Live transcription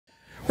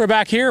We're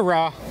back here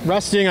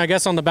resting, I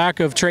guess, on the back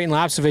of Treyten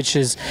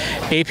Lapcevich's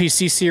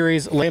APC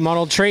Series late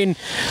model. Treyten,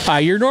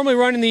 you're normally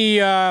running the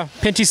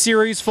Pinty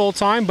Series full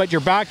time, but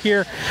you're back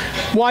here.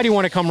 Why do you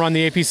want to come run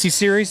the APC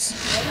Series?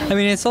 I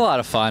mean, it's a lot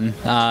of fun.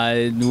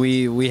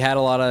 We've had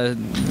a lot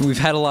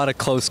of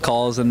close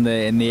calls in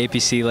the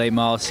APC late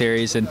model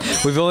series, and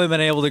we've only been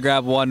able to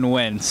grab one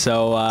win.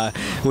 So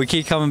we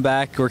keep coming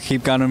back. We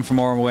keep gunning for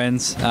more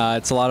wins.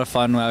 It's a lot of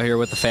fun out here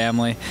with the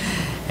family.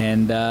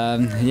 And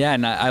yeah,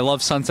 and I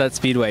love Sunset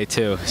Speedway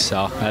too,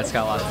 so that's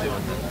got a lot to do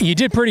with it. You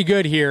did pretty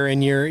good here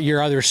in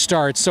your other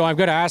starts, so I've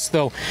got to ask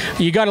though,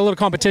 you got a little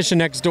competition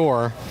next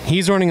door.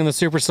 He's running in the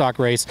Super Stock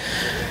race.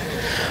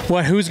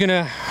 Who's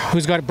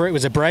got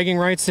was it bragging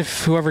rights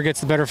if whoever gets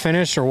the better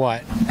finish or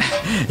what?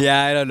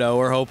 Yeah, I don't know.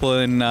 We're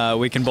hoping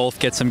we can both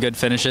get some good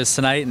finishes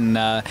tonight, and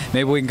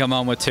maybe we can come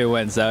home with 2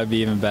 wins. That would be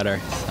even better.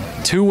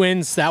 2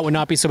 wins, that would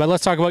not be so bad.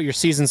 Let's talk about your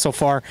season so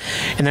far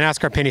in the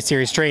NASCAR Pinty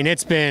Series. Treyten,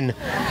 it's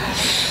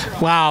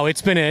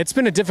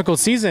been a difficult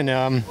season.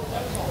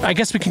 I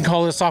guess we can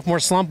call it a sophomore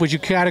slump. Would you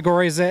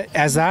categorize it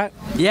as that?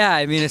 Yeah,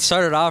 I mean, it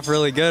started off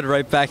really good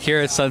right back here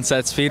at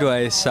Sunset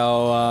Speedway.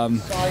 So,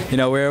 you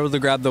know, we were able to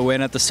grab the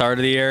win at the start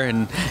of the year,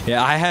 and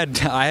yeah, I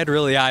had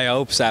really high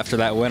hopes after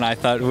that win. I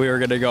thought we were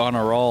going to go on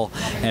a roll,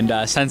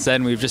 and since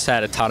then we've just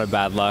had a ton of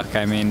bad luck.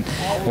 I mean,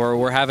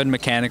 we're having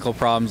mechanical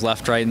problems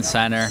left, right, and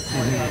center,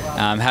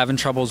 having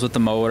troubles with the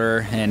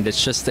motor, and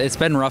it's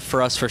been rough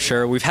for us for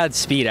sure. We've had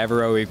speed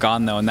everywhere we've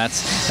gone though, and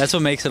that's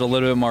what makes it a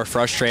little bit more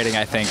frustrating,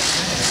 I think.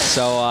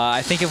 So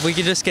I think if we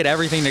could just get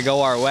everything to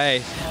go our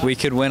way, we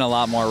could win a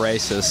lot more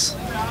races.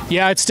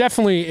 Yeah, it's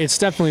definitely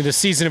the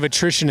season of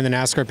attrition in the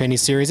NASCAR Pinty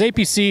Series.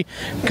 APC,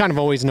 kind of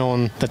always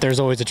known that there's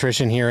always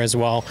attrition here as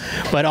well.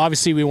 But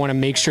obviously we want to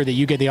make sure that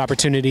you get the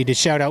opportunity to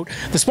shout out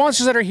the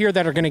sponsors that are here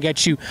that are going to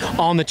get you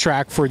on the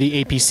track for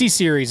the APC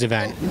Series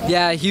event.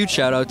 Yeah, a huge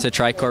shout out to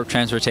Tricorp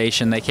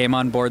Transportation. They came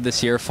on board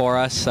this year for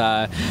us.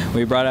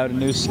 We brought out a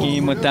new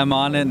scheme with them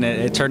on it, and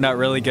it turned out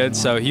really good.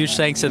 So huge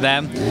thanks to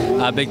them.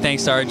 Big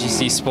thanks to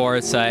RGC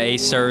Sports,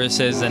 Ace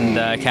Services, and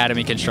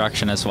Academy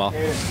Construction as well.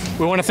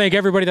 We want to thank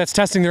everybody that's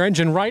testing their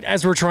engine right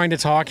as we're trying to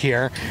talk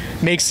here.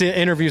 Makes the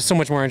interview so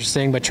much more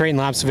interesting. But Treyten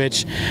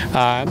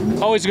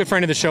Lapcevich, always a good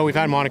friend of the show. We've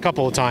had him on a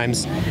couple of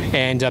times.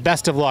 And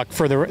best of luck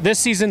for this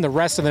season, the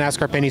rest of the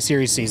NASCAR Pinty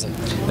Series season.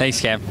 Thanks,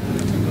 Cam.